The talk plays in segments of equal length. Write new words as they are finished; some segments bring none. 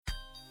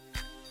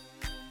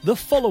The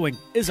following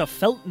is a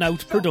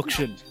Feltnout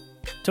production.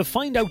 To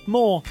find out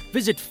more,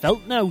 visit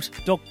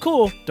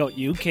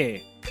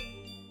feltnout.co.uk.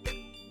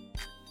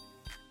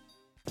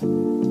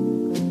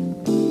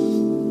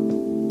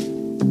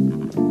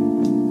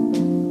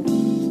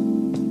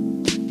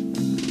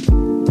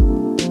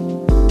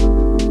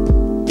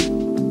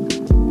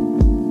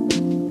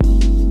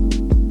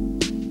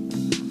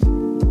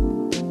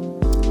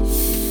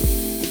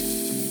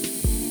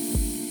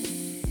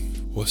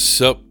 What's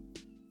up?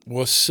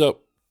 What's up?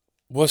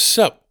 What's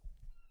up?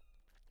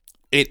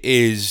 It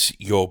is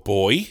your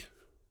boy,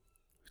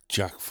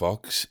 Jack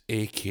Fox,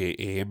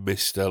 aka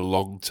Mr.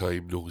 Long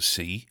Time No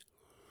See,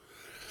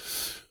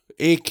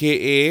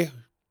 aka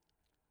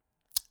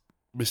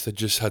Mr.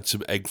 Just Had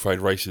Some Egg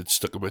Fried Rice and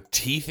Stuck in My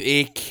Teeth,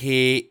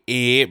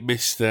 aka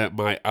Mr.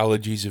 My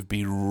allergies have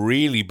been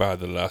really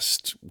bad the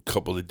last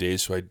couple of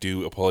days, so I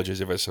do apologise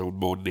if I sound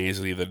more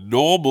nasally than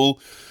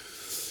normal,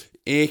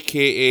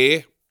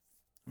 aka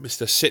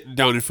Mr. Sitting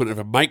down in front of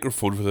a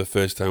microphone for the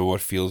first time in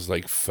what feels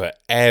like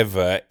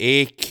forever,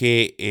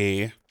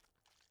 aka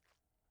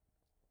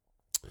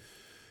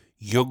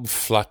Young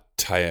Flat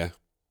Tire,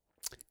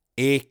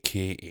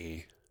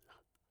 aka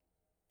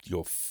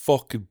your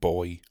fucking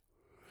boy,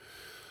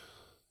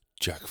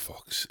 Jack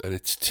Fox. And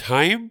it's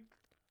time,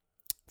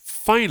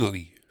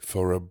 finally,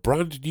 for a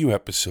brand new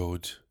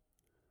episode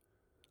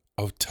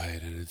of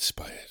Tired and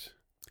Inspired.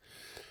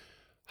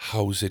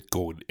 How's it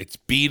going? It's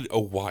been a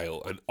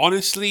while, and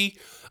honestly,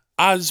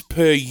 as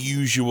per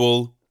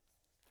usual,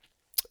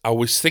 I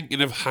was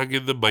thinking of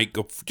hanging the mic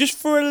up just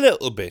for a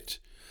little bit,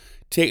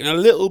 taking a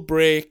little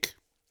break,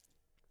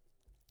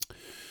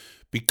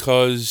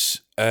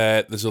 because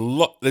there's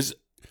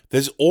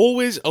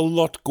always a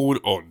lot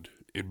going on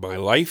in my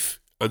life,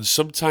 and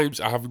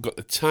sometimes I haven't got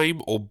the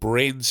time or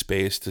brain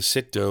space to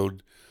sit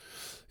down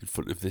in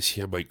front of this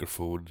here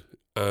microphone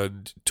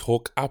and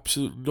talk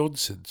absolute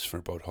nonsense for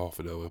about half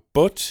an hour.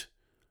 But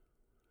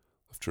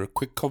after a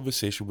quick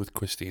conversation with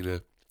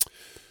Christina,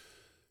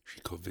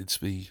 she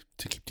convinced me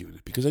to keep doing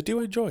it because I do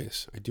enjoy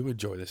this.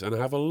 And I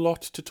have a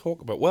lot to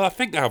talk about. Well, I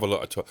think I have a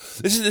lot to talk.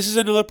 This is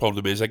another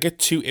problem is I get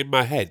too in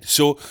my head.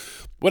 So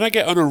when I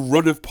get on a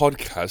run of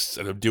podcasts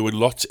and I'm doing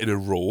lots in a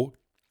row,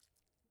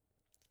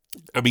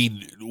 I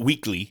mean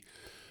weekly,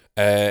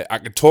 I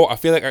can talk. I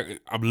feel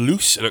like I'm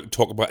loose and I can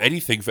talk about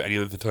anything for any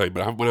other time.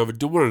 But when I haven't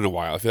done one in a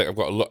while, I feel like I've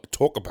got a lot to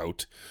talk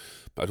about.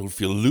 But I don't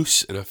feel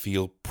loose and I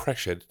feel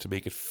pressured to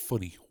make it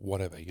funny,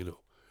 whatever, you know.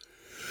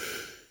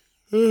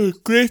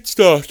 Great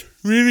start.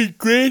 Really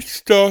great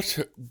start.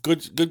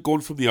 Good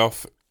going from the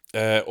off.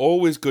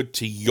 Always good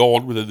to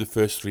yawn within the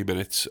first 3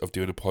 minutes of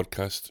doing a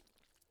podcast.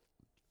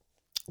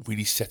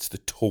 Really sets the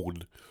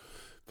tone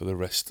for the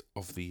rest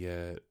of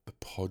the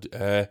pod.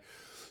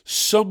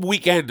 Some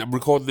weekend, I'm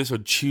recording this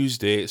on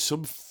Tuesday,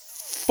 some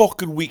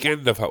fucking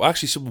weekend I've had. Well,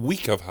 actually, some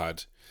week I've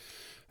had.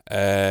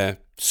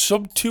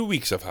 Some 2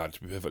 weeks I've had,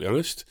 to be perfectly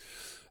honest.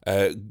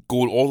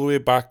 Going all the way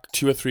back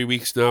 2 or 3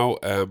 weeks now.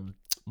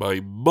 My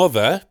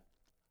mother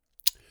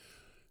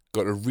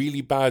got a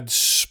really bad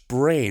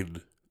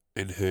sprain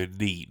in her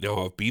knee.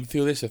 Now, I've been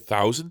through this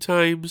 1,000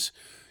 times.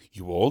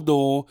 You all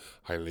know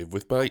I live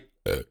with my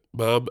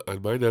mum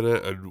and my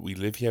nana, and we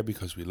live here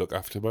because we look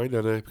after my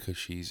nana because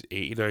she's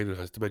 89 and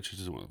has dementia.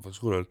 Doesn't know what the fuck's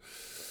going on.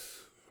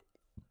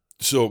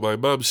 So my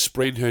mum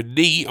sprained her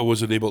knee and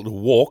was unable to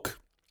walk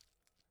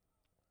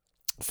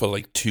for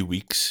like 2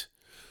 weeks.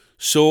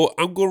 So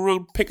I'm going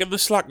around picking the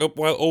slack up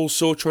while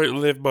also trying to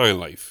live my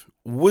life.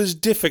 Was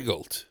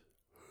difficult.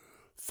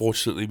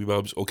 Fortunately, my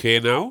mum's okay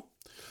now.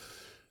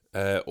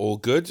 All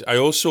good. I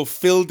also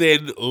filled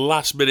in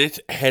last minute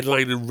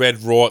headlining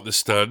Red Raw at the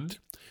Stand,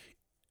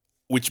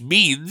 which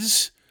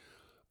means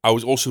I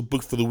was also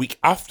booked for the week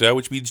after,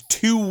 which means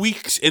 2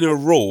 weeks in a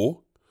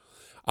row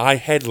I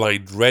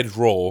headlined Red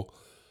Raw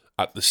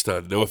at the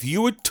Stand. Now, if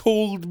you had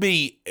told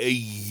me a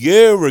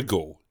year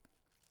ago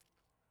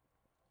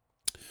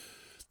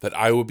that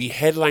I would be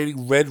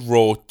headlining Red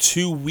Raw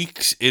 2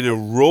 weeks in a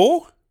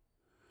row,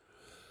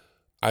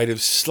 I'd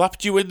have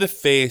slapped you in the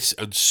face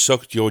and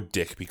sucked your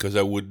dick because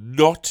I would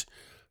not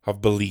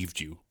have believed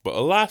you. But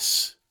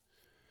alas,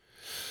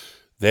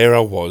 there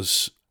I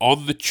was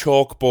on the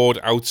chalkboard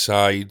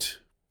outside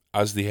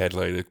as the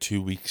headliner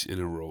 2 weeks in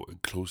a row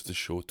and closed the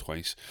show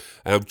twice.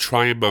 And I'm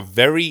trying my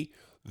very,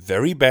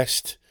 very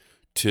best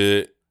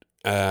to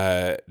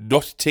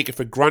not take it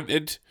for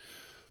granted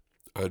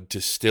and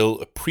to still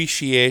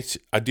appreciate,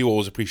 I do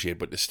always appreciate,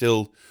 but to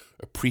still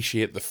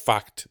appreciate the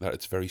fact that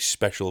it's a very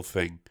special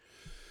thing.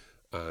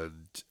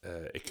 And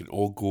it can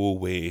all go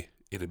away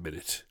in a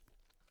minute.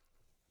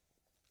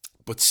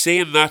 But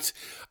saying that,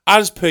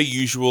 as per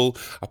usual,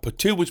 I put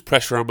too much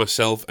pressure on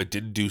myself and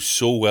didn't do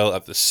so well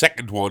at the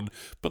second one,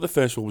 but the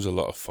first one was a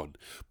lot of fun.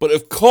 But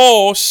of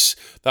course,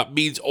 that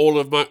means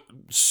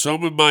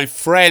some of my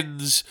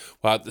friends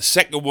were at the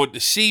second one to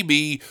see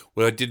me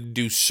when I didn't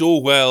do so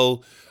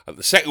well at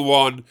the second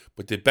one,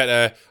 but did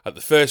better at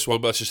the first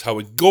one. But that's just how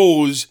it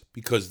goes,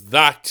 because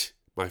that,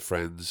 my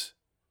friends,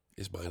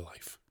 is my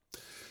life.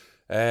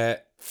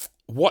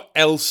 what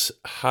else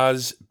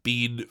has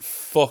been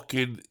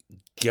fucking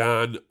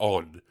gone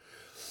on?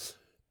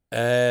 But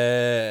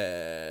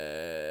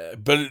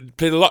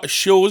played a lot of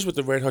shows with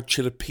the Red Hot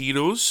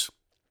Chilipinos.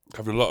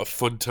 Having a lot of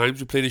fun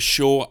times. We played a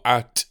show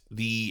at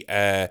the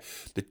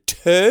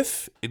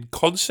Turf in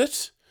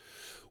Concert,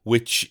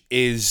 which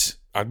is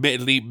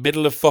admittedly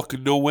middle of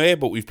fucking nowhere,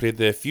 but we've played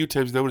there a few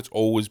times now and it's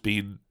always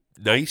been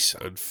nice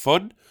and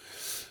fun.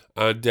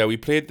 And we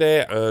played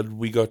there and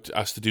we got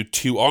asked to do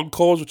 2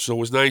 encores, which is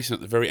always nice. And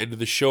at the very end of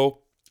the show,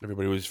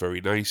 everybody was very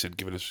nice and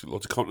giving us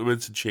lots of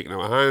compliments and shaking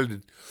our hand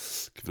and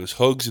giving us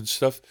hugs and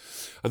stuff.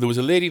 And there was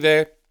a lady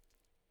there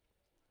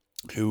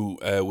who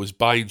was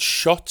buying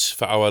shots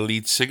for our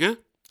lead singer,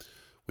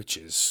 which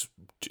is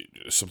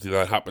something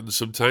that happens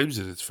sometimes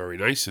and it's very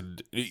nice.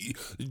 And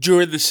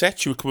during the set,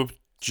 she would come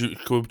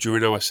up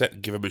during our set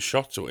and give him a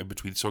shot, so in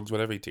between songs,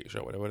 whatever, he'd take a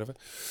shot, whatever.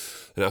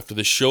 And after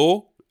the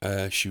show,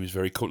 she was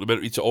very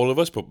complimentary to all of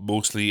us, but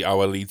mostly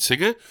our lead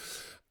singer.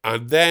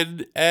 And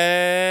then,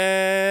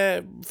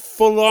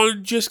 full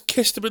on, just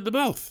kissed him in the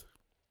mouth.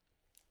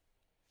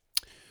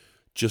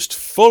 Just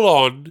full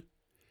on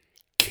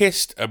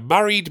kissed a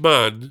married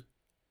man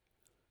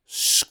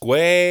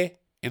square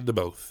in the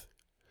mouth.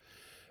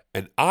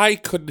 And I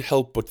couldn't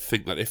help but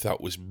think that if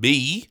that was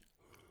me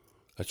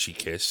that she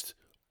kissed,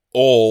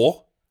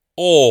 or,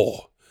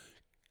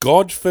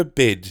 God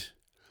forbid,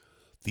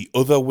 the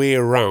other way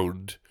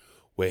around,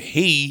 where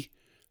he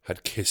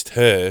had kissed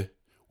her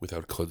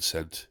without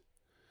consent.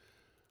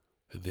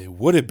 And there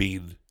would have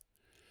been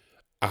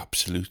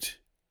absolute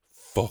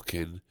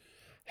fucking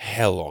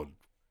hell on.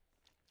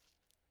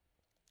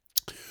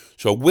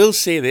 So I will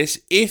say this,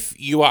 if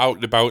you are out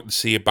and about and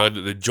see a band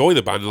and enjoy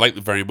the band and like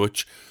them very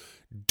much,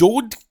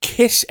 don't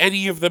kiss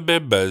any of the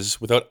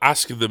members without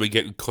asking them and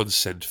getting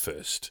consent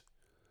first.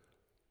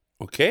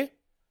 Okay?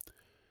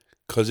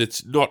 Because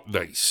it's not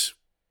nice.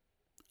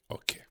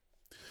 Okay.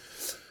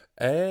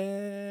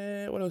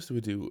 What else do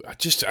we do? I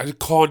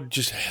can't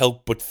just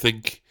help but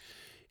think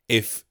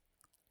if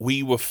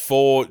we were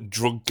 4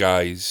 drunk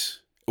guys,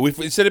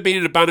 instead of being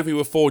in a band, if we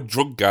were 4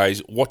 drunk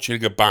guys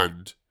watching a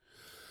band,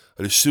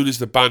 and as soon as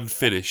the band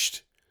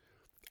finished,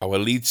 our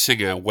lead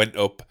singer went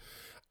up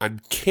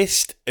and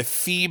kissed a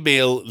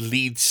female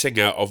lead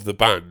singer of the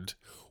band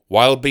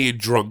while being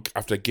drunk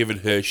after giving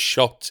her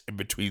shots in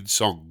between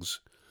songs,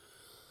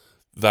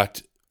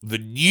 that the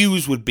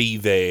news would be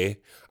there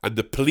and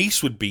the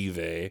police would be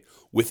there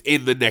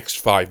within the next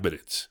 5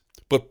 minutes.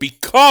 But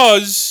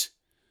because...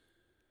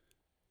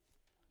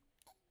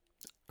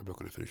 I'm not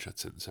going to finish that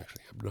sentence,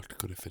 actually. I'm not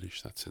going to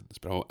finish that sentence.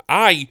 But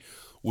I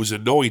was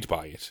annoyed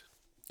by it.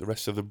 The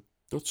rest of them,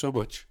 not so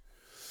much.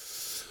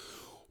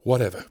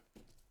 Whatever.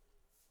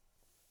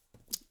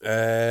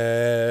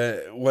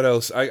 What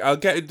else? I'll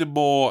get into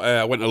more.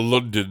 I went to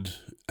London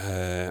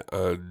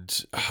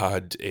and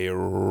had a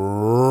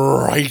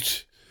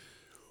right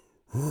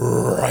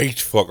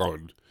fuck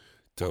on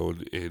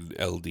down in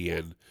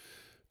LDN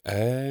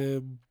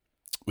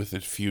with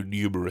a few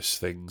numerous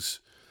things.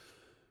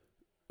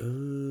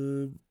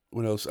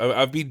 What else?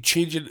 I've been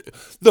changing.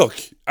 Look,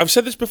 I've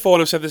said this before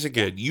and I've said this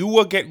again. You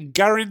are getting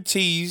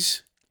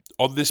guarantees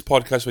on this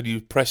podcast when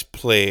you press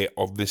play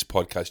on this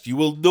podcast. You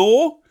will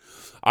know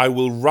I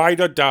will ride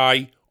or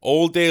die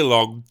all day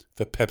long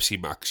for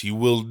Pepsi Max. You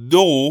will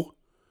know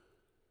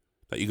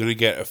that you're going to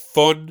get a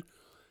fun,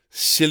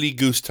 silly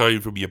goose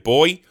time from your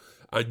boy.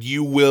 And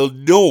you will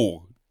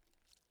know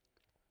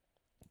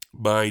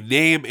my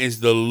name is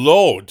the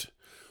Lord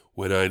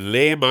when I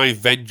lay my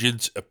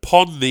vengeance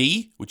upon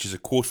thee, which is a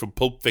quote from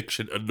Pulp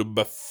Fiction. And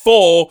number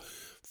 4,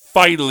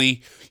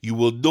 finally, you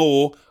will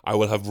know I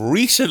will have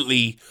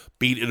recently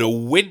been in a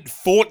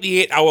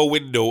 48-hour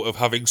window of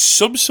having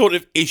some sort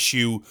of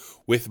issue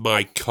with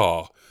my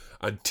car.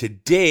 And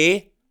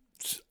today,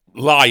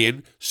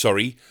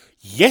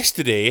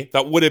 yesterday,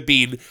 that would have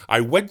been,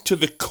 I went to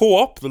the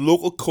co-op, the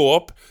local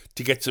co-op,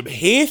 to get some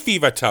hay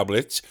fever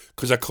tablets,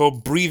 because I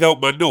can't breathe out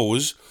my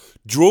nose,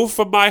 drove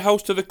from my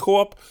house to the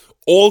co-op,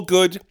 all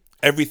good,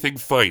 everything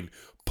fine.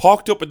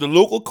 Parked up in the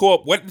local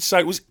co-op, went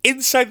inside, was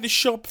inside the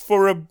shop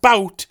for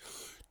about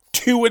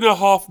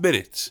 2.5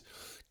 minutes.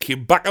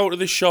 Came back out of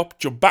the shop,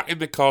 jumped back in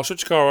the car,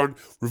 switched car on,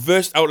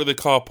 reversed out of the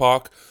car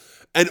park,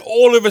 and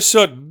all of a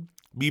sudden,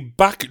 me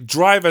back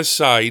driver's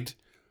side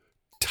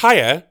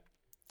tyre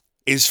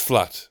is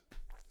flat.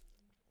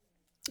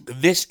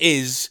 This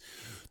is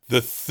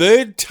the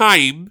 3rd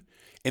time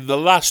in the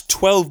last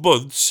 12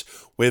 months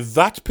where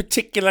that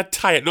particular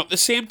tyre, not the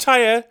same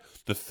tyre,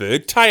 the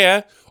 3rd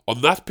tyre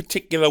on that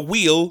particular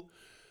wheel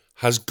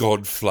has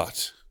gone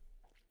flat.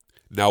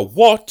 Now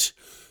what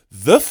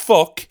the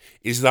fuck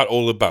is that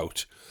all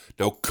about?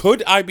 Now,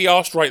 could I be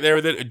asked right there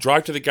and then to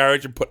drive to the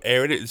garage and put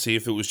air in it and see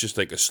if it was just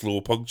like a slow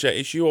puncture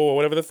issue or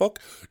whatever the fuck?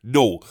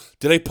 No.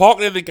 Did I park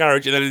it in the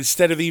garage and then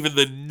instead of even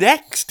the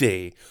next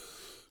day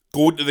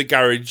going to the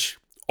garage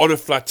on a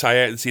flat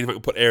tyre and seeing if I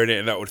could put air in it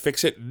and that would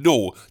fix it?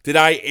 No. Did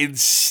I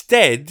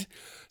instead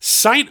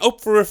sign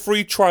up for a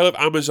free trial of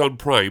Amazon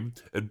Prime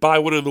and buy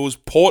one of those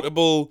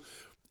portable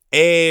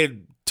air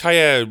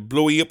tyre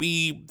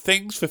blowy-uppy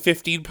things for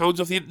 £15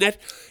 off the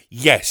internet?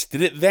 Yes.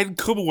 Did it then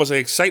come and was I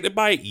excited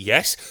by it?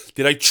 Yes.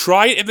 Did I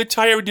try it in the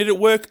tyre and did it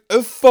work?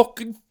 Of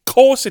fucking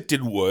course it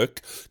didn't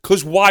work.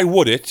 Because why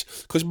would it?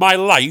 Because my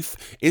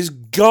life is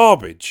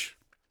garbage.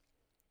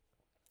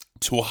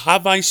 So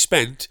have I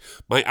spent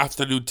my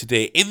afternoon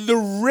today in the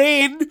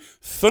rain,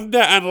 thunder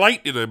and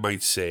lightning, I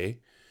might say,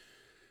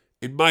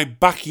 in my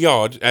back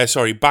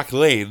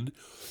lane,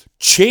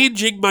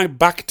 changing my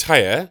back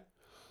tyre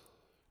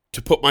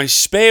to put my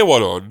spare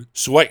one on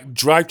so I can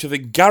drive to the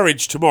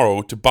garage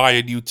tomorrow to buy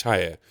a new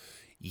tyre?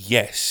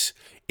 Yes.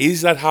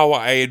 Is that how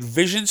I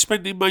envision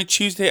spending my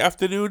Tuesday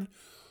afternoon?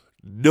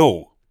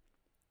 No.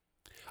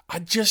 I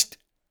just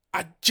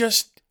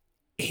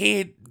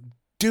hate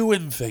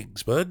doing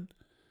things, man.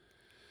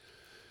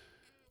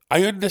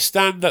 I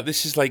understand that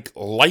this is like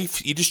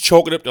life. You just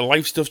chalk it up to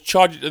life stuff,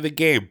 charge it to the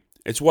game.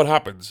 It's what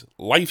happens.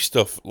 Life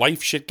stuff,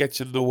 life shit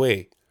gets in the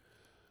way.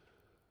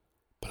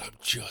 But I'm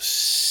just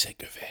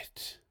sick of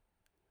it.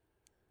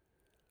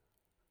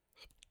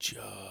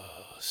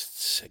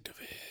 Just sick of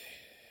it.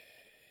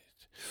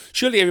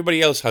 Surely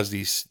everybody else has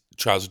these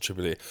trials and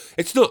tribulations.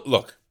 It's not,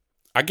 look,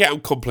 I get them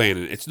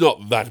complaining. It's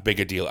not that big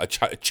a deal. I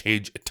try to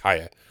change a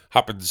tyre.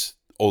 Happens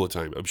all the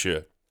time, I'm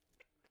sure.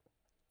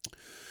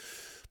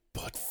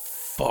 But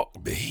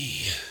fuck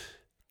me.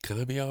 Can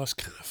I be arsed?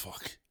 Can I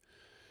fuck?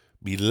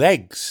 Me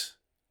legs.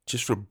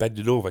 Just from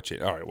bending over.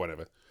 Alright,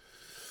 whatever.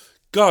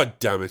 God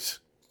damn it.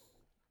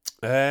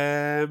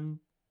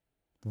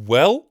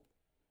 Well,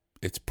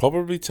 it's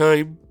probably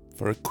time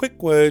for a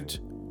quick word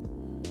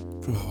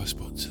from our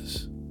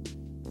sponsors.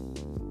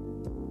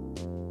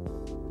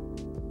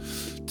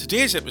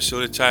 Today's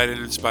episode of Tired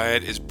and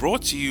Inspired is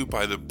brought to you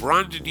by the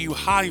brand new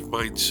Hive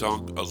Mind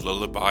song, A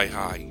Lullaby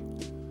High.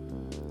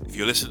 If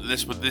you listen to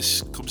this when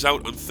this comes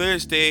out on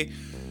Thursday,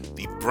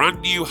 the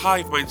brand new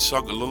Hive Mind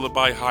song, A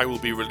Lullaby High, will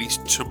be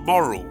released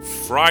tomorrow,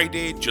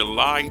 Friday,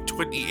 July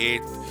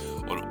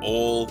 28th, on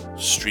all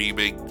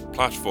streaming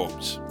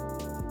platforms.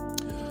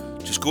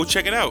 Just go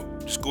check it out.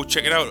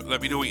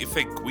 Let me know what you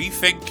think. We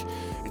think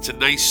it's a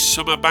nice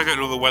summer banger. I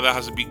know the weather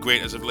hasn't been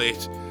great as of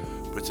late,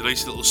 but it's a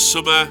nice little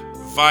summer,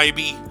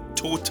 vibey,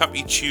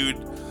 toe-tappy tune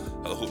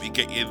that'll hope you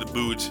get you in the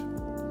mood,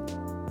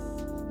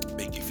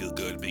 make you feel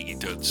good, make you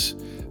dance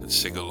and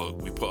sing along.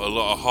 We put a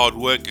lot of hard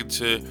work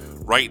into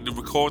writing and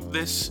recording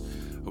this,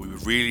 and we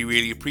would really,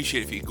 really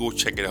appreciate it if you could go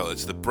check it out.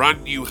 It's the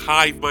brand new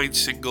Hive Mind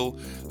single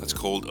that's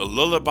called A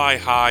Lullaby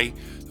High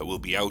that will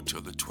be out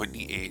on the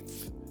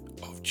 28th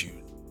of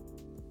June.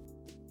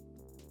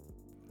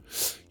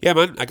 Yeah,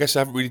 man, I guess I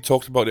haven't really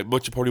talked about it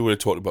much. I probably would have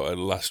talked about it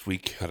last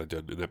week had I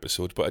done an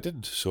episode, but I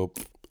didn't. So,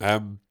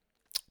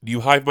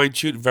 new Hive Mind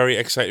tune, very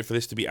excited for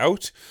this to be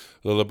out.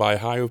 Lullaby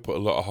High, we've put a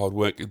lot of hard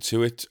work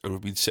into it, and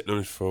we've been sitting on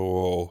it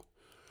for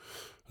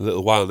a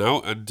little while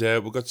now, and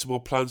we've got some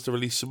more plans to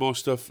release some more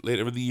stuff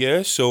later in the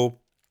year, so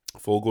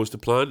if all goes to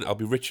plan, I'll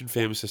be rich and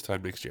famous this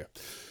time next year.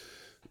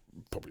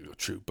 Probably not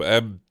true,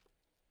 but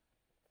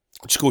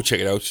just go check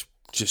it out.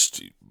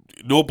 Just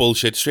no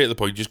bullshit, straight to the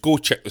point. Just go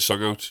check the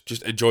song out.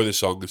 Just enjoy the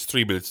song. It's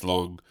 3 minutes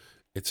long.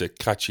 It's a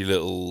catchy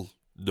little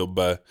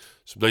number.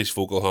 Some nice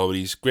vocal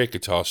harmonies. Great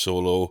guitar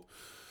solo.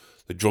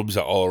 The drums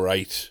are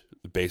alright.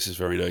 The bass is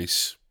very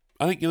nice.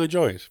 I think you'll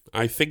enjoy it.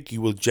 I think you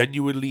will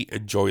genuinely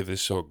enjoy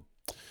this song.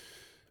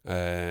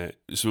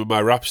 Some of my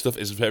rap stuff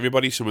isn't for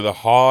everybody. Some of the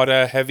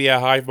harder, heavier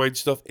Hive Mind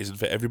stuff isn't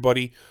for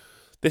everybody.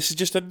 This is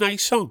just a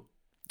nice song.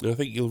 And I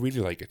think you'll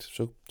really like it.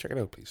 So check it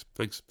out, please.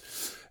 Thanks.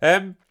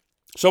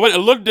 So I went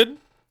to London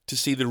to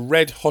see the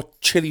Red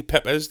Hot Chili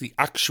Peppers, the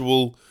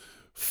actual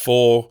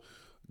 4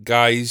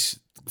 guys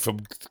from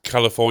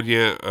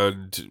California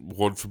and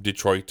one from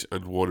Detroit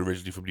and one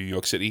originally from New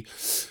York City.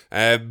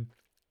 And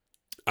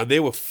they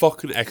were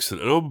fucking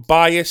excellent. And I'm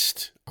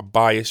biased,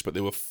 but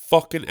they were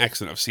fucking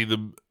excellent. I've seen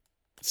them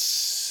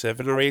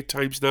 7 or 8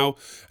 times now,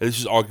 and this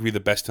is arguably the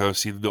best time I've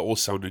seen them. They all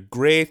sounded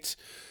great,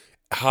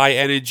 high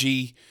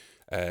energy,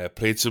 had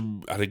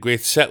a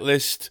great set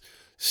list,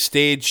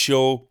 stage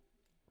show.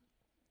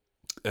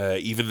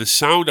 Even the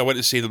sound, I went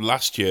to see them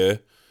last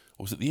year.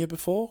 Or was it the year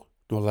before?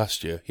 No,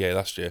 last year. Yeah,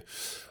 last year.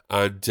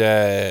 And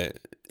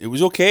it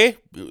was okay.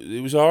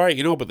 It was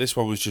alright, but this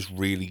one was just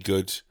really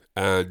good.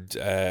 And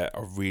I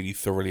really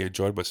thoroughly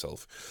enjoyed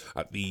myself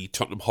at the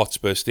Tottenham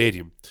Hotspur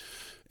Stadium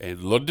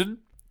in London.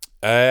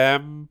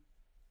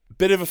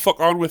 Bit of a fuck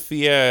on with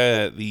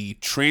the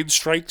train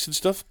strikes and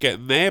stuff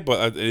getting there,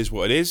 but it is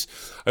what it is.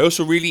 I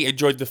also really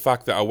enjoyed the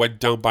fact that I went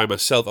down by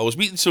myself. I was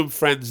meeting some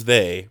friends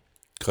there,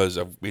 because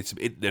I've made some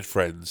internet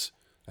friends,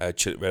 Red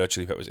Hot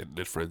Chili Peppers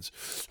internet friends.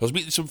 I was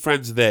meeting some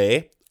friends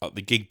there at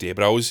the gig day,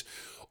 but I was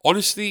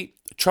honestly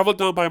travelled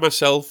down by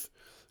myself,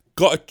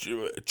 got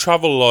a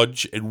travel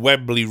lodge in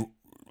Wembley,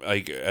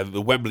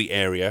 the Wembley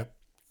area,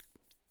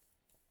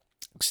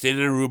 staying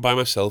in a room by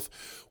myself,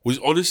 was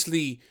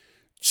honestly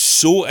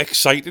so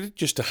excited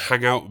just to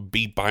hang out and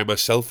be by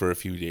myself for a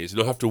few days and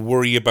not have to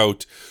worry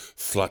about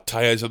flat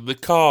tyres on the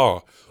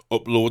car,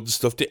 uploading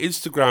stuff to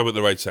Instagram at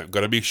the right time. Got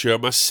to make sure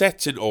my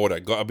set's in order.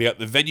 Got to be at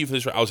the venue for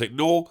this. I was like,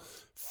 no,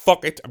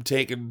 fuck it, I'm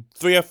taking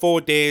 3 or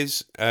 4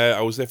 days.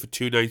 I was there for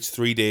 2 nights,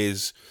 3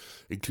 days,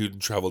 including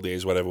travel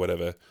days,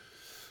 whatever.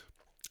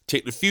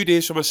 Taking a few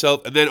days for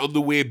myself, and then on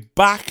the way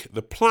back,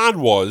 the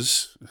plan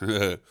was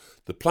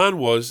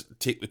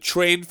take the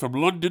train from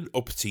London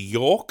up to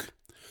York.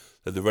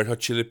 Then the Red Hot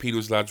Chili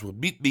Peppers lads will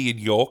meet me in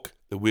York.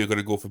 Then we're going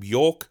to go from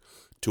York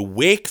to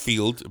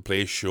Wakefield and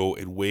play a show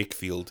in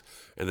Wakefield,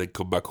 and then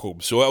come back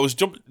home. So I was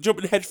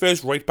jumping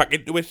headfirst right back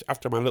into it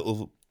after my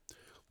little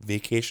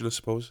vacation, I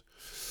suppose.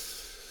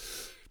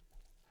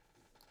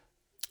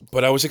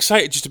 But I was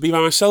excited just to be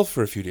by myself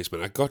for a few days,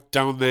 man. I got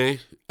down there,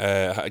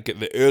 I had to get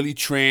the early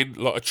train,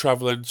 a lot of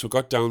travelling, so I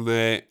got down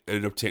there,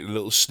 ended up taking a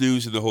little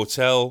snooze in the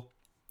hotel,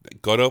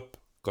 got up,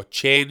 got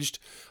changed,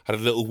 had a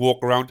little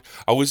walk around.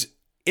 I was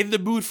in the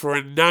mood for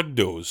a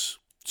Nando's,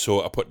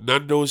 so I put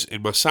Nando's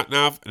in my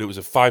sat-nav, and it was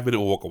a 5-minute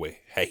walk away.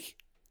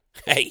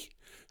 Hey,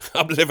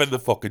 I'm living the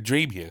fucking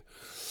dream here.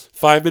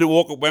 5-minute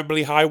walk up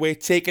Wembley Highway,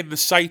 taking the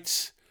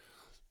sights,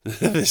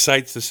 the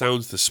sights, the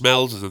sounds, the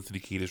smells, as Anthony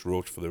Kiedis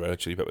wrote for the Red Hot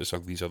Chili Peppers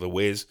song These Other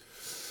Ways.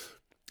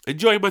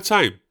 Enjoying my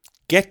time.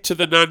 Get to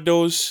the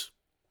Nando's,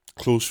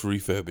 close for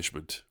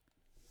refurbishment.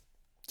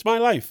 It's my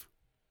life.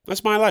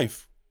 That's my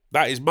life.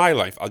 That is my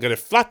life. I'll get a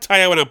flat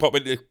tyre when I pop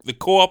into the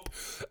Co-op,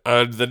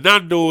 and the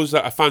Nando's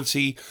that I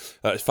fancy,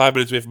 that is 5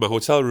 minutes away from my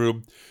hotel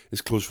room,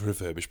 is closed for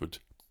refurbishment.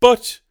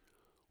 But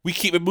we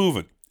keep it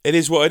moving. It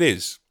is what it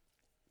is.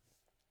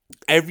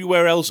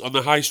 Everywhere else on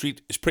the high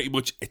street is pretty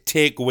much a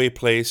takeaway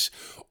place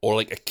or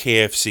like a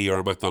KFC or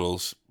a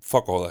McDonald's.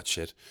 Fuck all that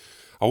shit.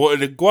 I wanted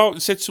to go out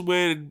and sit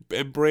somewhere and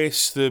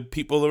embrace the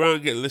people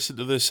around, get to listen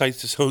to the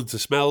sights, the sounds, the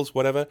smells,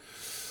 whatever.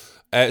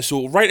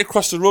 So right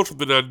across the road from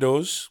the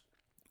Nando's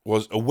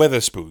was a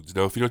Wetherspoons.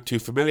 Now, if you're not too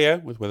familiar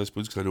with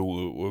Wetherspoons, because I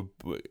know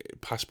we're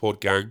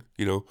Passport Gang,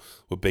 you know,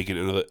 we're big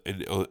in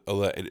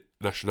other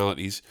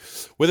nationalities.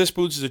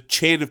 Wetherspoons is a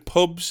chain of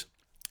pubs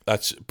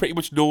that's pretty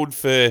much known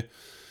for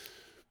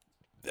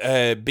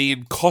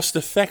being cost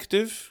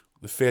effective.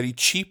 They're fairly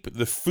cheap.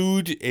 The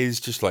food is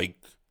just like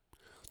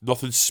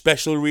nothing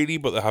special really,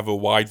 but they have a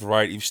wide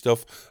variety of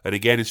stuff, and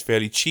again it's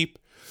fairly cheap,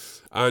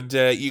 and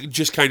you can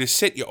just kind of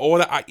sit, you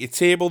order at your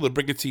table, they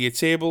bring it to your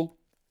table.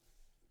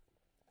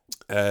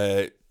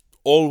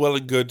 All well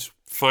and good,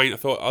 fine. I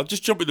thought I'll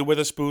just jump in the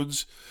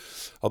Wetherspoons.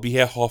 I'll be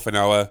here half an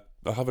hour,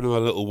 I'll have another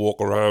little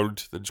walk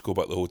around, then just go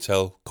back to the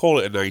hotel, call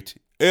it a night,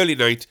 early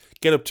night,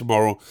 get up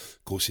tomorrow,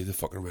 go see the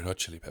fucking Red Hot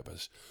Chili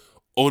Peppers.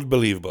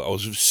 Unbelievable. I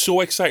was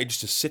so excited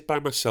just to sit by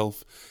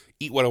myself,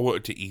 eat what I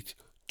wanted to eat,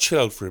 chill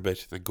out for a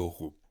bit, then go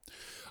home.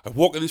 I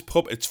walk in this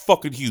pub, it's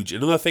fucking huge.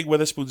 Another thing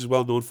Wetherspoons is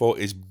well known for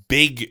is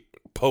big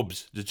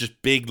pubs. They're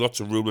just big, lots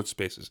of room, lots of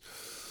spaces.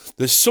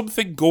 There's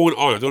something going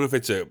on. I don't know if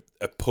it's a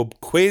pub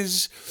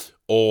quiz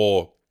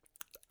or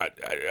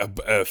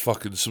a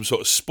fucking some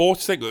sort of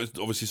sports thing.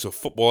 Obviously, so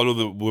football. I know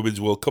the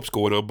Women's World Cup's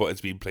going on, but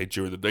it's being played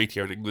during the night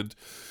here in England.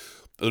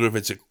 I don't know if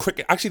it's a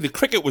cricket. Actually, the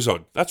cricket was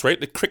on. That's right,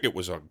 the cricket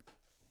was on.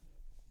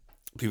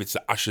 I believe it's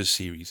the Ashes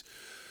series.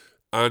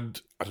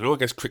 And I don't know, I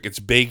guess cricket's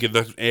big in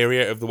that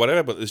area of the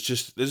whatever, but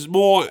there's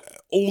more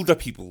older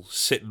people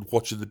sitting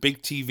watching the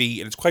big TV,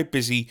 and it's quite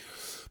busy.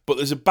 But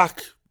there's a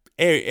back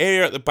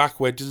area at the back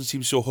where it doesn't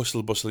seem so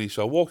hustle-bustly.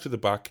 So I walk to the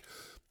back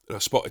and I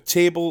spot a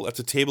table. That's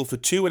a table for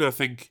two, and I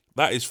think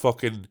that is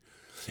fucking.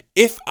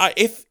 If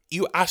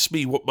you ask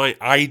me what my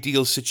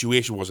ideal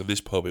situation was in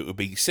this pub, it would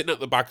be sitting at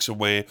the back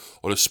somewhere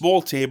on a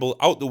small table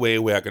out the way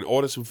where I can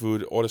order some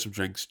food, order some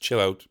drinks, chill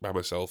out by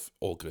myself,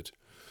 all good.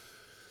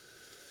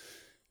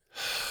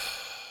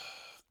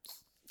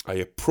 I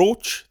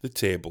approach the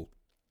table.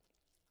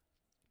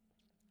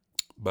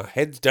 My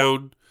head's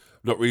down,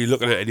 not really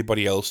looking at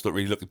anybody else, not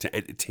really looking to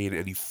entertain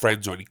any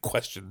friends or any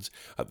questions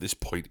at this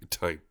point in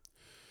time.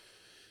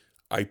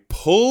 I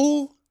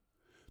pull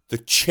the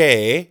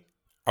chair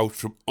out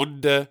from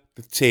under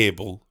the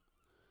table,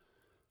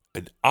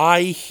 and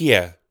I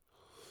hear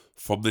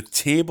from the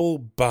table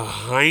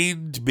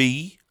behind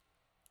me,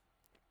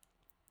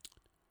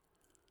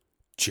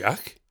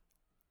 "Jack?"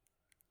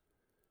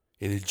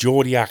 in a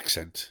Geordie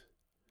accent.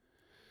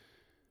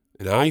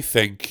 And I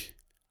think,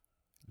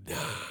 nah,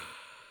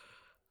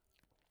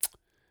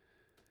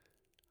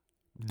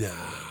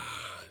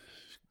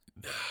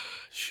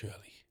 surely.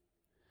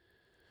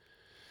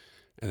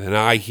 And then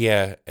I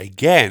hear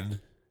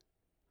again,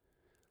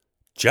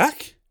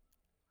 "Jack?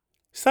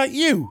 Is that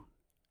you?"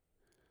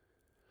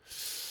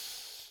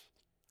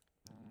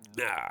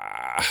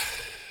 Nah,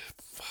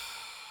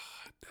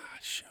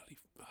 surely,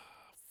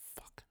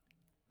 fuck.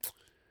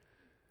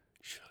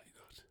 Surely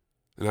not.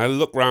 And I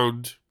look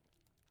round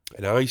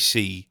and I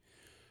see,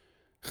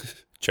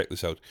 check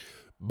this out,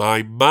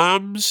 my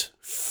mum's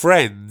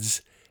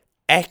friend's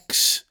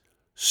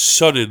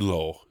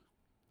ex-son-in-law.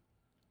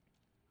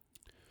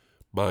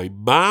 My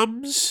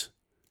mum's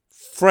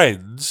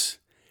friend's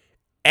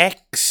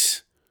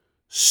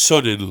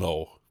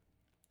ex-son-in-law.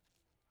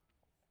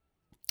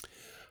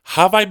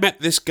 Have I met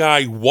this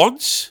guy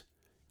once?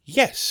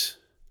 Yes.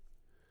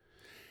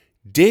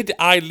 Did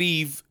I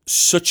leave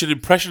such an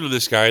impression on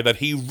this guy that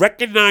he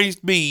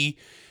recognised me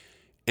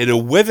in a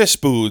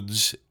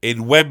Wetherspoons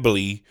in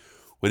Wembley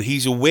when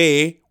he's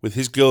away with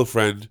his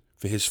girlfriend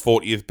for his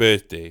 40th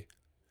birthday?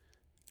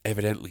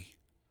 Evidently.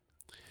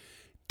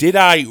 Did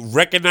I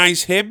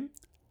recognise him?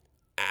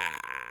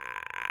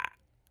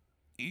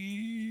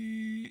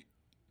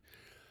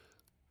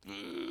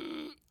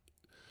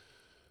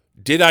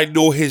 Did I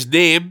know his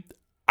name?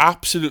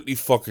 Absolutely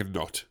fucking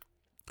not.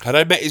 Had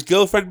I met his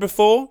girlfriend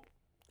before?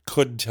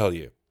 Couldn't tell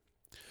you.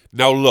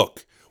 Now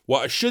look,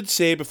 what I should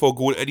say before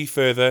going any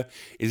further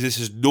is this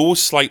is no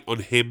slight on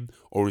him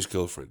or his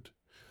girlfriend.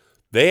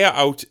 They are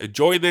out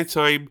enjoying their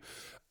time,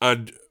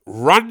 and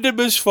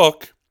random as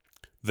fuck,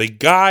 a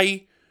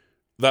guy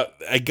that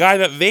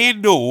they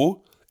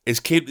know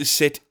came to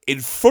sit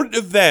in front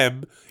of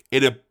them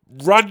in a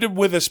random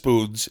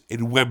Wetherspoons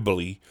in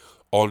Wembley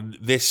on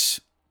this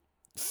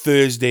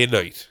Thursday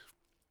night.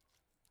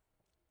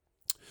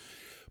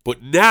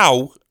 But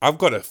now I've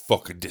got a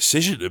fucking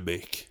decision to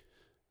make.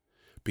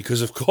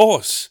 Because of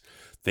course,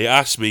 they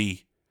asked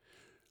me,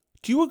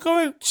 do you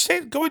want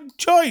to go and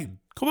join?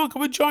 Come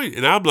and join.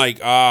 And I'm like,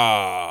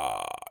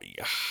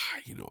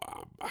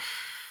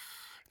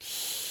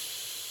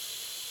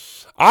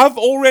 I've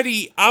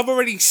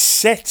already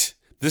set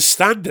the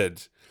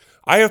standard.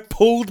 I have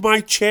pulled my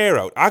chair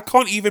out. I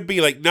can't even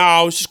be like, no,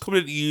 I was just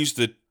coming in to use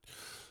the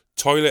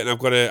toilet and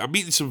I'm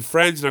meeting some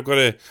friends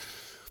and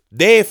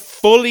they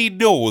fully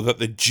know that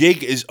the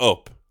jig is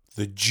up.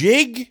 The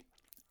jig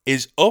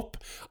is up.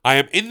 I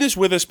am in this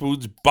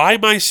Wetherspoons by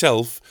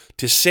myself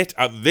to sit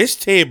at this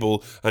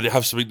table and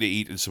have something to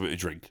eat and something to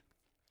drink.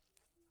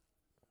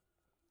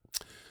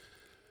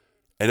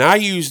 And I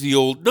use the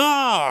old,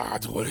 I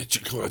don't want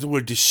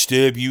to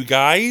disturb you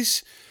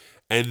guys.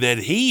 And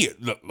then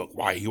look,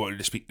 why he wanted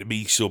to speak to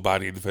me so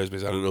badly in the first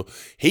place, I don't know.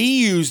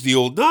 He used the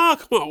old, come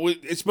on,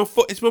 it's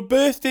my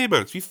birthday,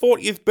 man. It's my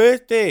 40th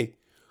birthday.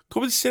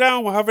 Come and sit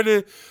down, we're having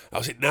a... I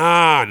was like,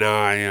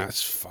 yeah,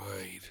 it's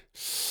fine.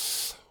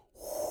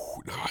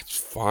 It's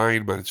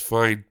fine, man, it's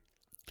fine.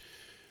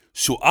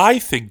 So I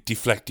think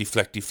deflect.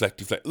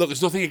 Look,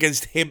 there's nothing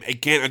against him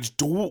again. I just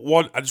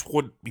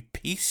want me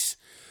peace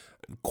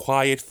and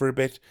quiet for a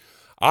bit.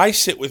 I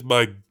sit with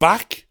my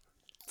back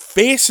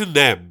facing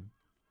them,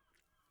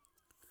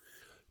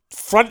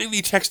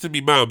 frantically texting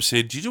me mum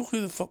saying, do you know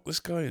who the fuck this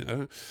guy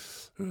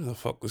is? Who the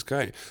fuck this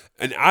guy is?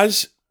 And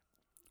as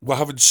we're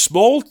having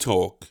small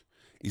talk,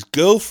 his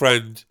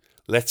girlfriend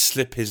lets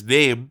slip his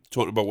name,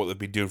 talking about what they've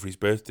been doing for his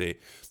birthday.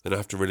 Then I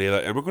have to relay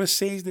that. Am I going to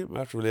say his name? I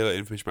have to relay that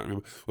information back to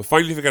him. We'll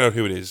finally figure out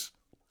who it is.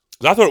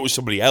 I thought it was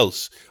somebody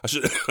else. I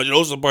should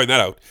also point that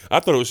out. I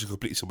thought it was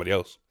completely somebody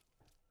else.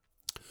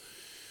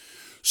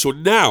 So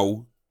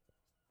now,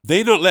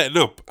 they're not letting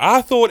up.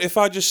 I thought if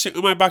I just sit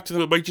with my back to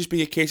them, it might just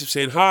be a case of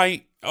saying,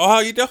 hi. Oh, how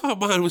you doing,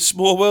 man? It was a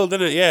small world,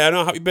 isn't it? Yeah, I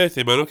know. Happy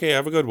birthday, man. Okay,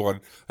 have a good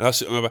one. And I'll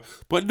sit with my back.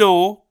 But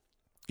no,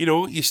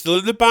 you're still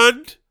in the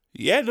band.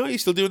 Yeah, no, you're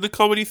still doing the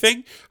comedy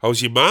thing.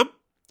 How's your mum?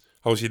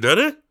 How's your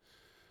nana?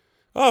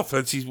 Oh,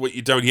 fancy what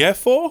you're down here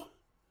for?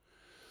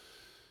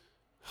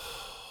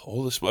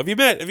 All this. Have you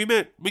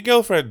met my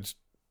girlfriend,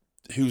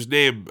 whose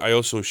name I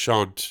also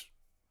shan't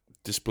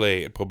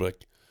display in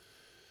public?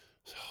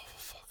 Oh,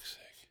 for fuck's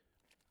sake.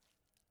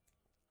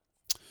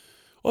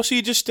 Oh, so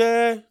you just,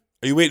 are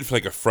you waiting for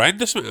like a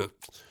friend or something?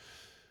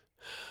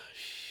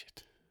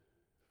 Shit.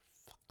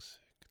 Fuck's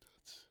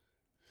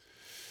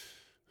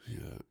sake.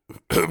 Yeah.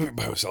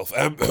 By myself.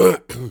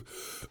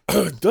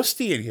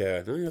 Dusty in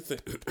here. Don't you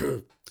think?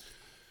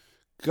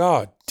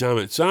 God damn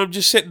it. So I'm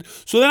just sitting.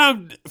 So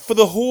then for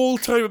the whole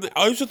time,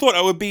 I also thought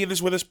I would be in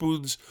this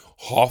Wetherspoons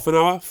half an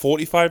hour,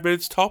 45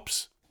 minutes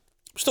tops.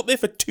 I'm stuck there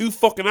for 2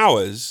 fucking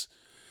hours.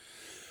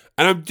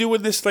 And I'm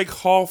doing this like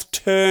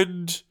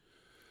half-turned,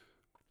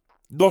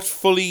 not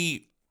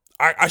fully...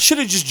 I should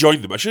have just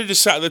joined them. I should have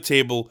just sat at the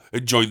table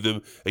and joined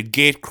them and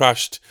gate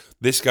crashed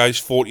this guy's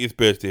 40th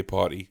birthday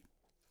party.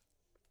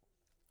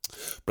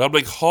 But I'm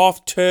like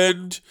half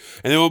turned,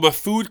 and then when my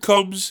food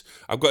comes,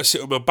 I've got to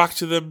sit with my back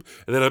to them,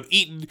 and then I'm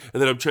eating,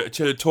 and then I'm trying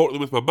to talk to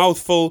them with my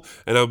mouth full,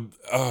 and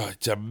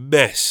it's a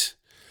mess.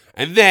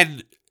 And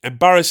then,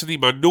 embarrassingly,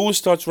 my nose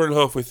starts running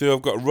halfway through.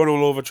 I've got to run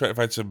all over trying to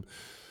find some...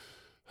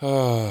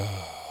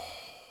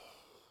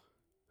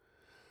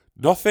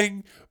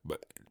 Nothing...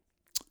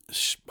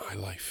 It's my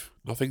life.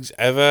 Nothing's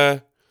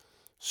ever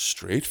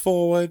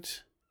straightforward.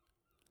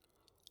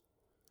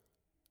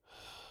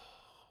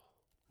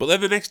 But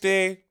then the next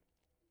day,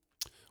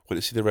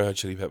 went to see the Red Hot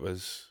Chili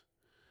Peppers,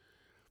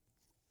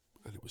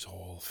 and it was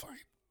all fine.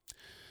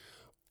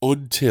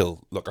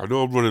 Until, look, I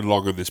know I'm running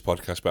long on this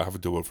podcast, but I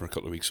haven't done one for a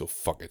couple of weeks, so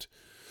fuck it.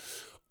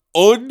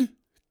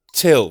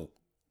 Until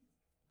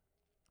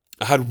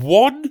I had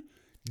one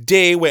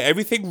day where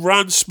everything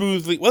ran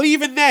smoothly. Well,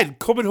 even then,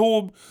 coming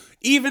home,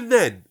 even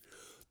then,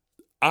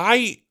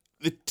 the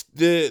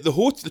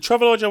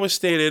travel lodge I was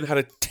staying in had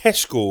a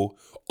Tesco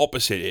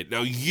opposite it.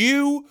 Now,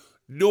 you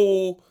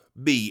know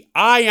me.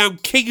 I am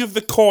king of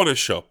the corner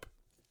shop.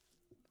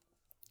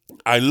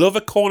 I love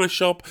a corner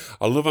shop.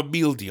 I love a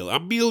meal deal.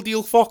 I'm meal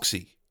deal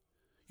foxy.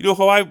 You know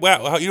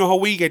how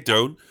we get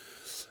down.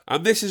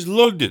 And this is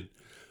London.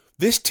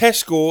 This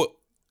Tesco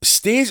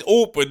stays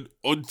open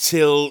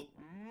until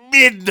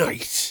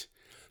midnight,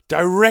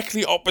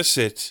 directly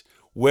opposite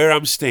where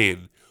I'm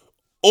staying.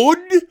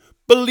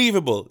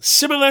 Unbelievable.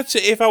 Similar to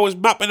if I was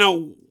mapping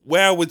out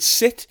where I would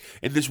sit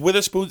in this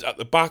Witherspoons at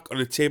the back on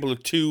a table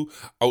of two,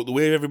 out the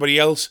way of everybody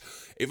else.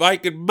 If I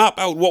could map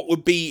out what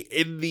would be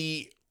in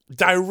the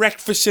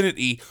direct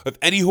vicinity of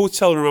any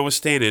hotel room I was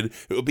staying in,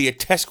 it would be a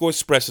Tesco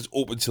Express that's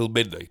open till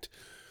midnight.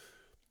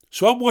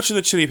 So I'm watching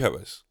the Chili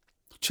Peppers.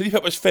 Chili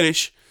Peppers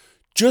finish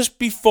just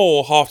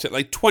before half 10,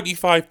 like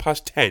 25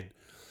 past 10.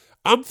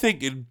 I'm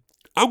thinking,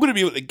 I'm going to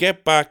be able to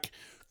get back,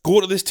 go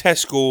to this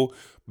Tesco,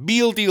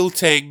 meal deal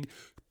thing,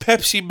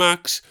 Pepsi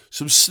Max,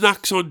 some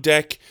snacks on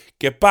deck,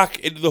 get back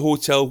into the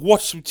hotel,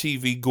 watch some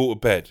TV, go to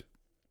bed.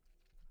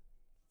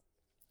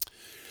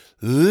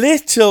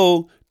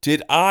 Little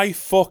did I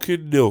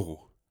fucking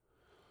know,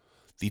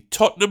 the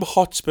Tottenham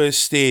Hotspur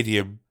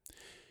Stadium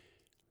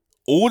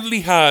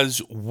only has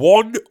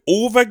one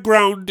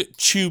overground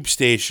tube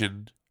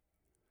station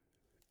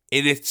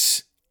in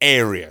its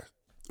area.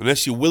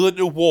 Unless you're willing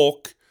to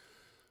walk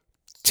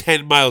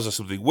 10 miles or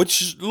something,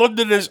 which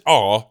Londoners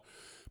are,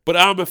 but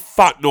I'm a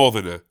fat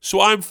northerner,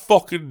 so I'm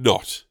fucking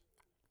not.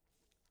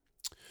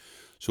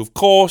 So, of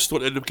course,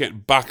 don't end up getting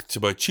back to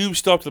my tube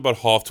stop till about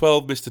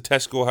 12:30. Mr.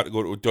 Tesco had to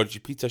go to a dodgy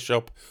pizza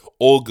shop.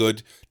 All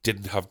good.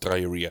 Didn't have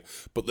diarrhea.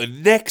 But the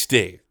next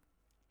day,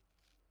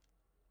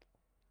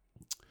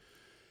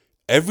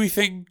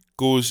 everything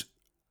goes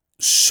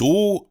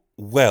so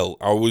well.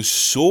 I was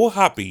so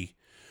happy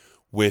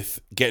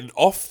with getting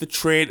off the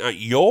train at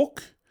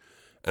York.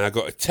 And I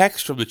got a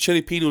text from the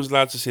Chilipinos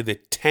lads to say they're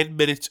 10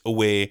 minutes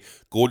away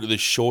going to the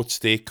short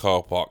stay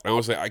car park. And I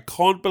was like, I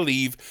can't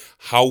believe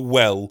how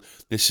well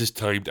this is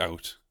timed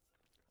out.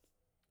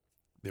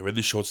 They're in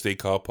the short stay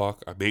car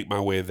park. I make my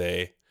way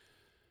there.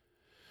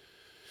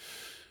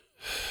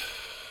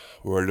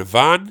 We're in a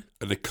van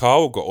and the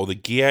car. We've got all the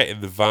gear in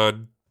the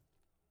van.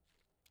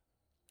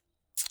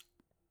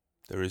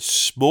 There is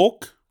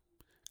smoke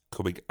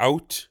coming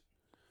out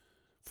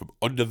from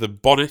under the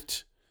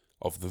bonnet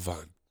of the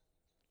van.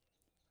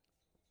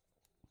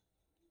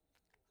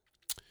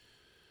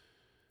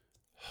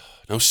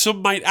 Now,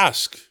 some might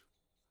ask,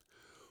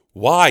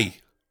 why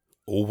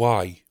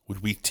would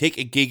we take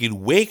a gig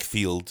in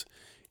Wakefield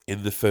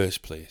in the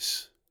first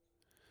place?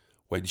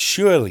 When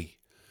surely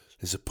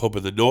there's a pub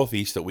in the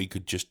northeast that we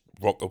could just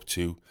rock up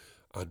to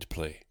and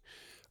play.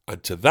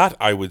 And to that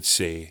I would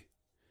say,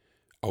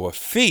 our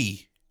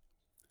fee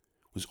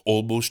was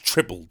almost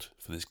tripled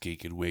for this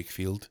gig in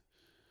Wakefield.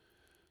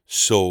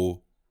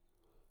 So,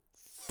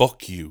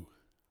 fuck you.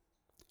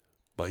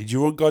 Mind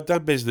your own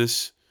goddamn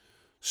business.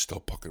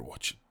 Stop pocket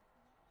watching.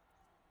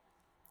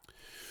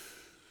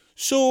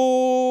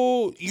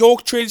 So,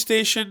 York train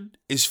station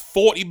is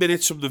 40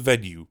 minutes from the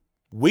venue.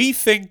 We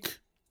think,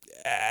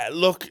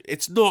 look,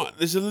 it's not,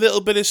 there's a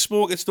little bit of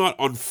smoke, it's not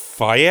on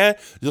fire,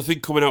 there's nothing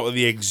coming out of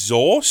the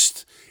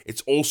exhaust.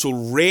 It's also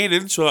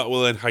raining, so that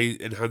will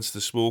enhance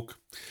the smoke.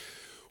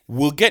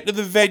 We'll get to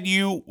the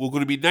venue, we're going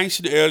to be nice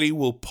and early,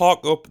 we'll park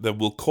up, then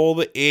we'll call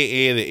the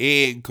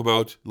AA can come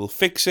out, they'll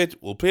fix it,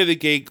 we'll play the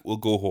gig, we'll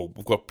go home.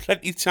 We've got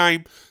plenty of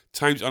time,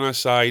 time's on our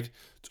side,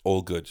 it's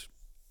all good.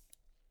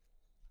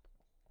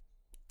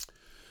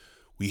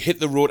 We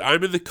hit the road.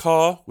 I'm in the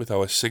car with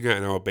our singer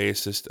and our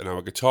bassist and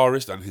our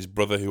guitarist and his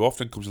brother, who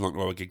often comes along to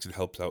our gigs and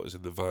helps out, is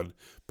in the van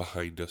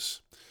behind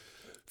us.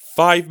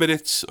 5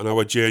 minutes on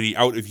our journey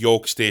out of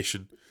York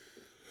Station,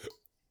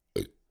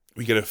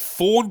 we get a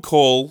phone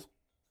call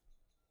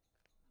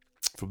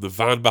from the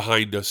van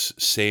behind us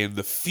saying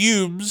the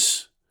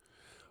fumes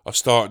are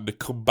starting to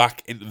come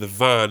back into the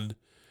van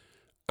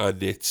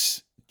and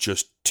it's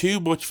just too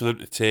much for them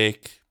to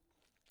take.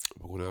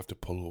 We're going to have to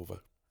pull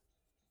over.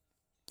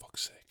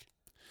 Fuck's sake.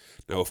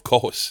 Now, of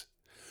course,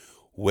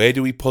 where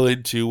do we pull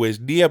into? Where's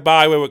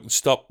nearby where we can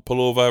stop,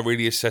 pull over,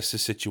 really assess the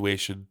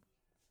situation?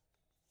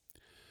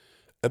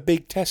 A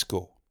big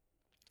Tesco.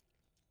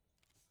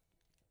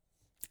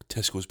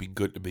 Tesco's been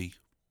good to me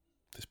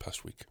this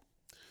past week.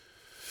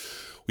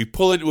 We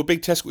pull into a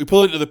big Tesco. We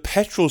pull into the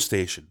petrol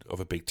station of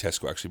a big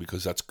Tesco, actually,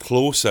 because that's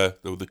closer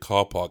than the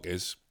car park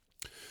is.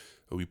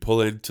 And we pull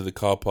into the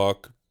car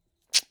park.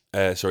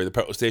 The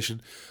petrol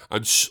station,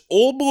 and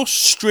almost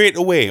straight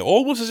away,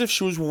 almost as if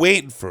she was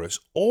waiting for us,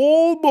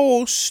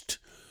 almost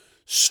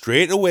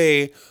straight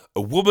away,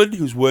 a woman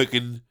who's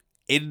working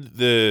in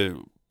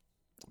the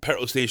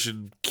petrol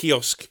station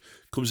kiosk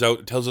comes out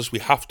and tells us we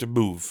have to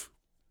move.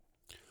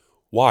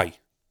 Why?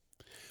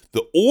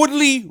 The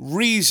only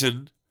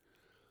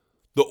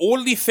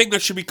thing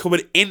that should be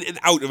coming in and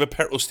out of a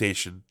petrol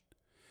station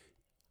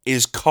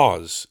is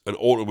cars and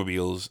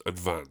automobiles and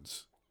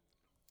vans.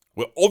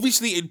 We're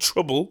obviously in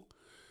trouble.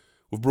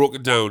 We've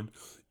broken down.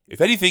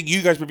 If anything,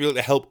 you guys might be able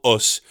to help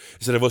us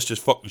instead of us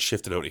just fucking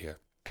shifting out of here.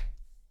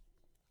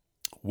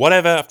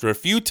 Whatever, after a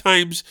few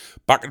times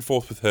back and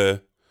forth with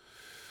her,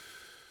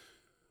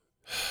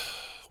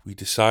 we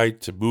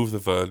decide to move the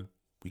van.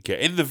 We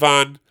get in the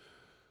van,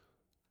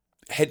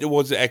 head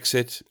towards the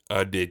exit,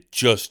 and it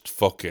just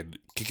fucking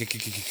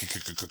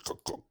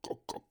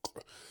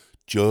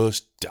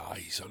just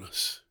dies on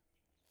us.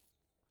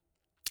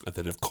 And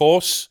then, of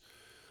course,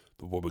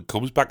 the woman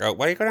comes back out.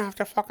 Well, you're going to have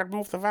to fucking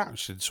move the van.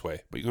 She didn't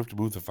swear, but you're going to have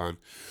to move the van.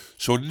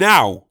 So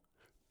now,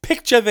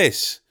 picture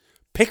this.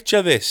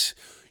 Picture this.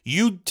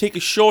 You take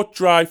a short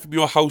drive from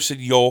your house in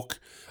York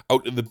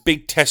out to the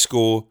big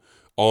Tesco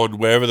on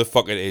wherever the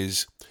fuck it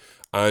is,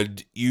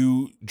 and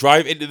you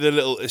drive into the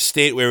little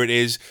estate where it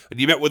is, and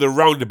you met with a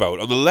roundabout.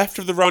 On the left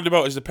of the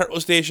roundabout is the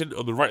petrol station,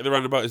 on the right of the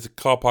roundabout is the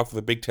car park for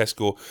the big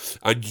Tesco,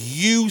 and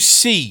you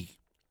see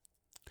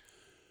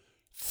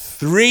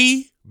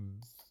 3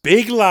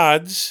 big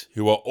lads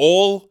who are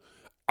all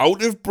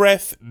out of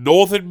breath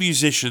northern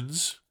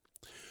musicians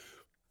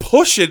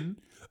pushing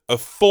a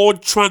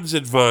Ford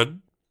Transit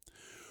van,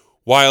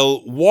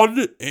 while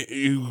one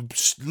who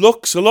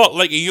looks a lot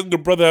like a younger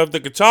brother of the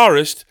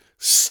guitarist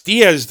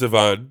steers the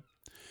van,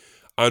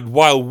 and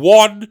while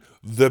one,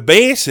 the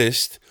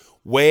bassist,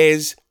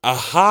 wears a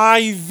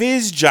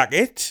high-vis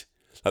jacket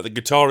that the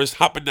guitarist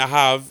happened to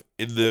have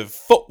in the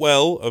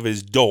footwell of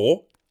his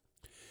door,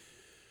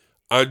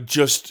 and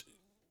just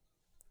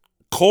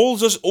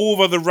calls us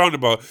over the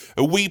roundabout,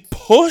 and we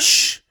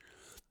push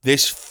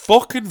this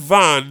fucking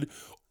van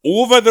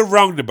over the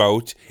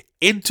roundabout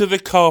into the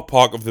car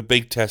park of the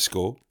big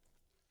Tesco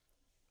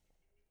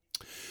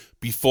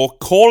before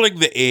calling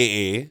the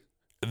AA.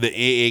 And the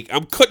AA...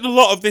 I'm cutting a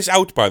lot of this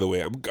out, by the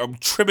way. I'm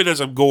trimming as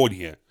I'm going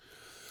here.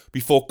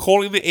 Before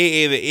calling the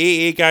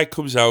AA guy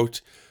comes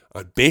out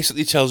and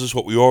basically tells us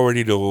what we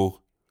already know.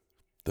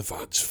 The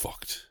van's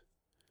fucked.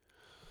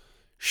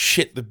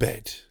 Shit the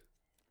bed.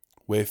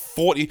 We're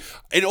 40...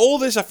 In all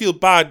this, I feel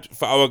bad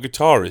for our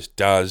guitarist,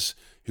 Daz,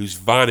 whose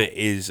van it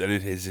is, and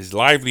it is his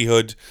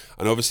livelihood.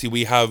 And obviously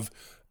we have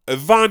a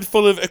van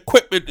full of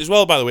equipment as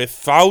well, by the way.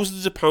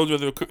 Thousands of pounds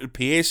worth of equipment.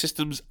 PA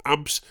systems,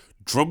 amps,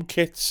 drum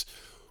kits,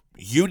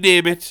 you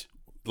name it.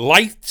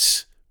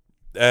 Lights,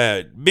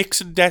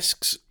 mixing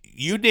desks,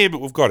 you name it,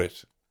 we've got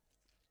it.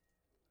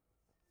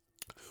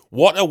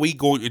 What are we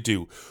going to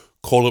do?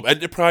 Call up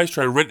Enterprise,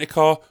 try and rent a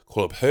car.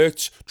 Call up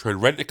Hertz, try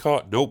and rent a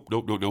car. Nope.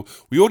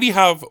 We only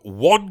have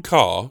one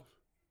car,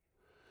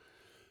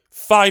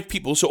 5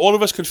 people, so all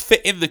of us can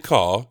fit in the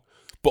car,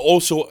 but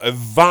also a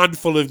van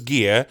full of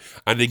gear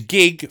and a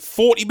gig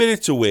 40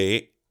 minutes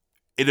away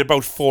in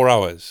about 4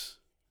 hours.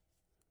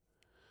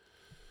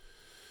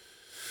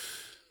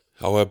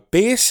 Our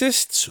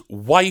bassist's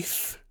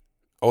wife's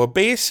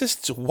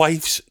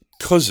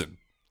cousin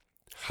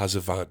has a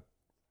van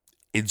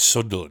in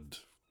Sunderland.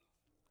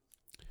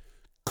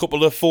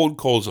 Couple of phone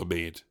calls are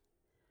made.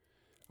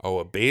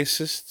 Our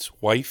bassist's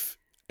wife,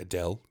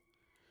 Adele,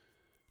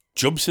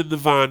 jumps in the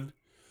van,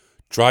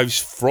 drives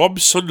from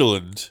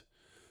Sunderland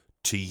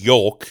to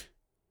York.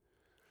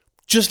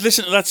 Just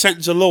listen to that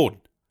sentence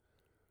alone.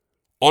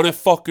 On a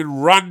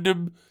fucking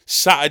random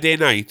Saturday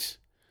night,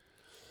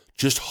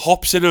 just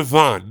hops in a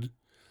van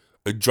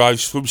and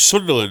drives from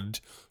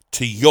Sunderland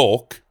to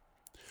York.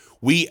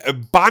 We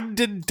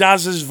abandon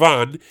Daz's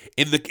van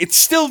in the... It's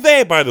still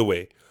there, by the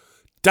way.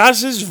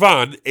 Daz's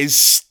van is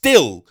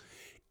still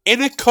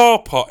in a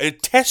car park, in a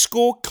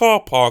Tesco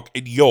car park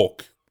in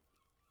York.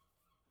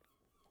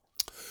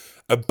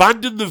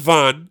 Abandon the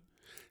van,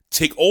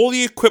 take all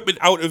the equipment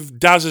out of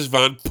Daz's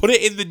van, put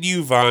it in the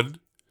new van,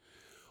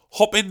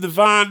 hop in the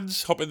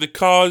vans, hop in the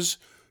cars,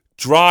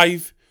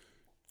 drive,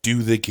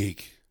 do the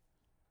gig.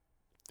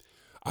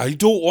 I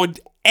don't want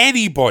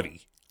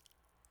anybody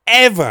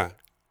ever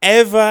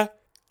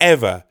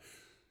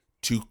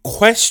to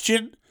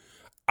question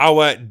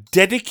our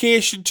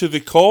dedication to the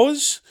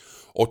cause,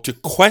 or to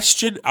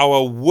question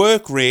our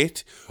work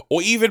rate,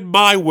 or even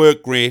my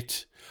work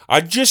rate.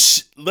 The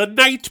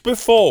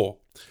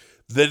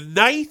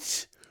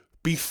night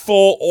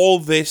before all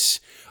this,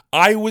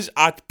 I was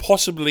at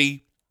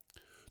possibly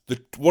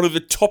one of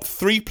the top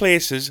 3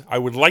 places I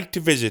would like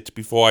to visit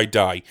before I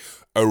die.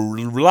 A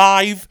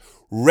live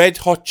Red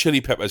Hot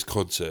Chili Peppers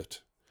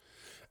concert.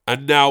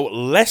 And now,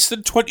 less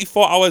than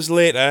 24 hours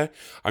later,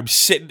 I'm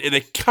sitting in a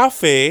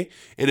cafe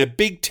in a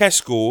big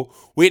Tesco,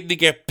 waiting to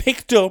get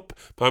picked up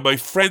by my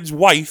friend's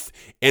wife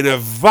in a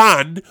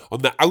van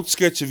on the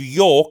outskirts of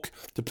York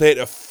to play at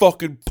a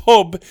fucking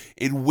pub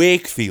in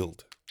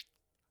Wakefield.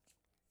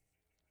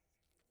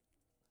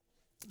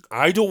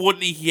 I don't want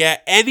to hear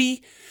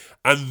any,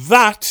 and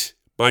that,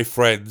 my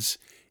friends,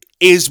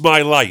 is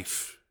my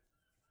life.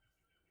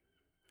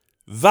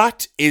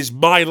 That is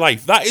my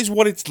life. That is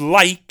what it's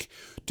like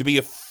to be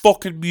a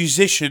fucking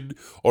musician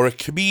or a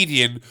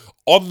comedian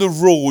on the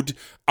road,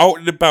 out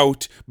and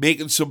about,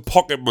 making some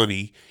pocket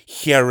money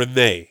here and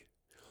there.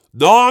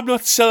 No, I'm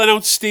not selling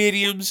out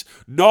stadiums.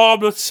 No, I'm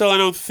not selling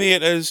out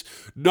theatres.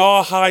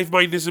 No, Hive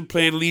Mind isn't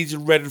playing Leeds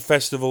and Reading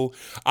Festival.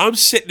 I'm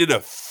sitting in a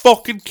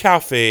fucking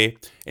cafe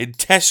in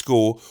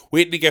Tesco,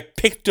 waiting to get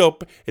picked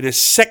up in a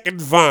second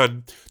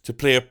van to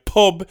play a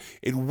pub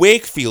in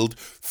Wakefield.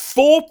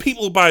 4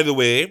 people, by the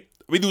way.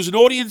 I mean, there was an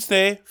audience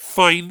there,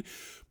 fine,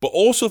 but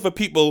also for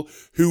people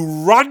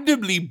who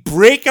randomly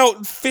break out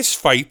in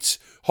fistfights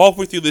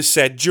halfway through the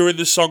set during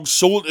the song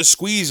Soul to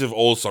Squeeze of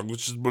all songs,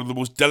 which is one of the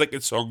most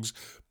delicate songs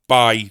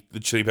by the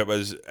Chili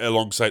Peppers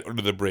alongside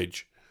Under the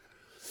Bridge.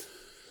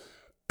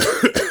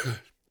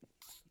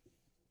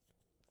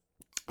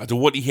 I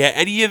don't want to hear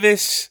any of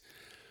this.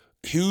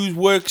 Who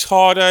works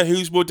harder?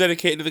 Who's more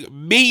dedicated?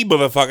 Me,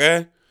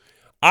 motherfucker.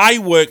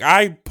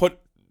 I put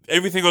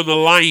everything on the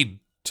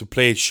line to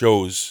play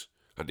shows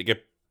and to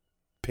get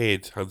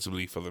paid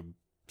handsomely for them.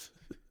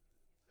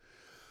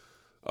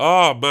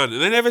 Oh, man.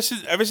 And then ever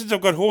since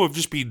I've got home, I've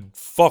just been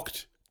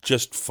fucked.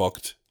 Just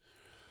fucked.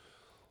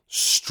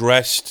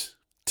 Stressed,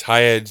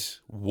 tired,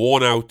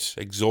 worn out,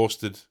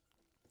 exhausted.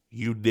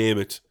 You name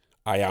it.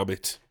 I am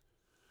it.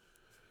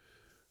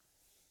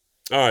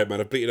 Alright,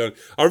 man, I've beat it on.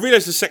 I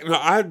realised the second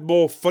half, I had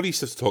more funny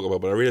stuff to talk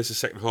about, but I realised the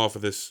second half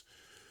of this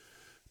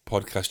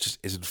podcast just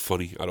isn't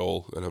funny at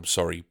all, and I'm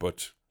sorry,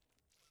 but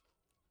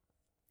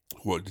I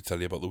wanted to tell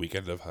you about the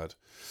weekend I've had.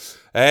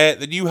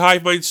 The new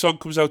Hive Mind song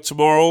comes out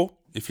tomorrow,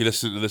 if you're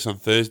listening to this on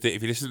Thursday.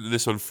 If you're listening to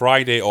this on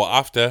Friday or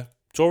after,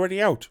 it's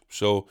already out.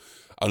 So,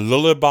 A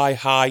Lullaby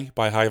High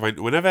by Hive Mind.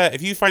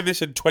 If you find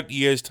this in 20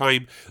 years'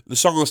 time, the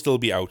song will still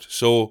be out.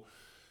 So,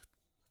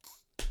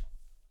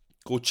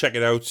 go check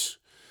it out.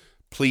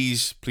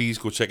 Please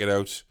go check it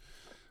out.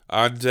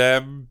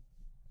 And,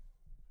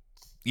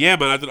 yeah,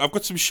 man, I've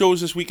got some shows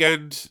this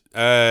weekend.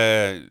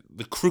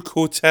 The Crook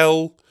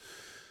Hotel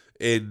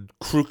in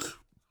Crook,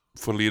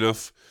 funnily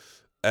enough.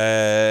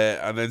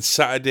 And then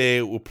Saturday,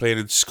 we're playing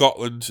in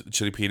Scotland, the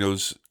Chili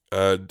Pinos.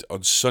 And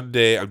on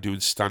Sunday, I'm doing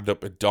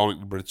stand-up in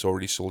Darlington, but it's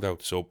already sold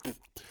out. So,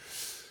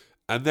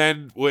 and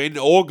then we're in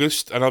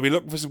August, and I'll be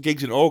looking for some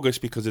gigs in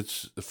August because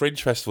it's the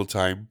Fringe Festival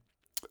time.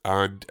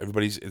 And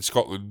everybody's in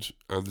Scotland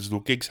and there's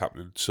no gigs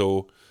happening,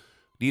 so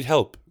need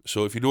help.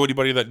 So if you know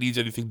anybody that needs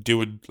anything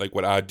doing like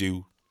what I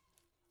do,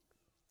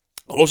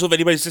 also if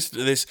anybody's listening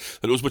to this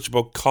that knows much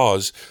about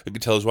cars and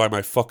can tell us why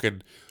my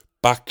fucking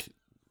back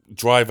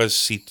driver's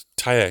seat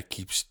tyre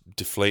keeps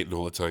deflating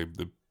all the time,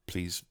 then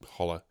please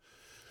holler.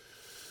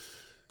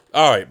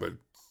 Alright, man.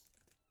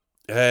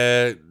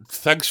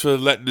 Thanks for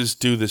letting us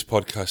do this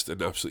podcast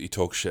and absolutely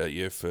talk shit at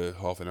you for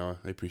half an hour.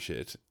 I appreciate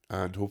it.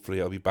 And hopefully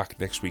I'll be back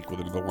next week with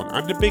another one.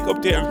 And a big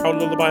update on how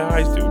Lullaby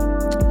High's doing.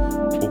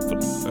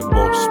 Hopefully. And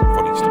more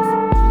funny stuff.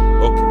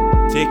 Okay.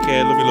 Take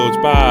care. Love you loads.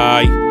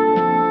 Bye.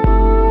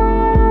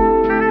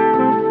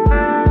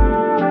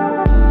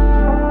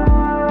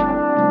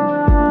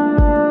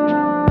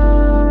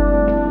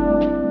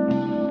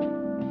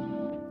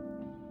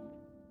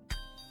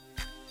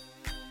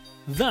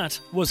 That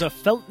was a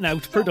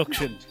Feltnout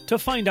production. To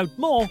find out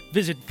more,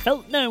 visit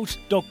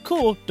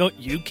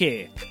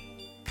feltnout.co.uk.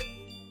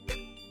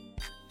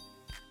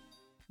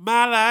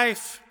 My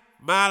life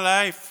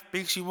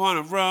makes you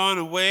want to run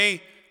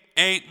away.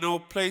 Ain't no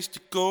place to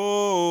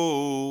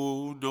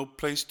go,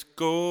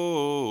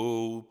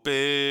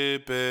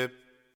 baby.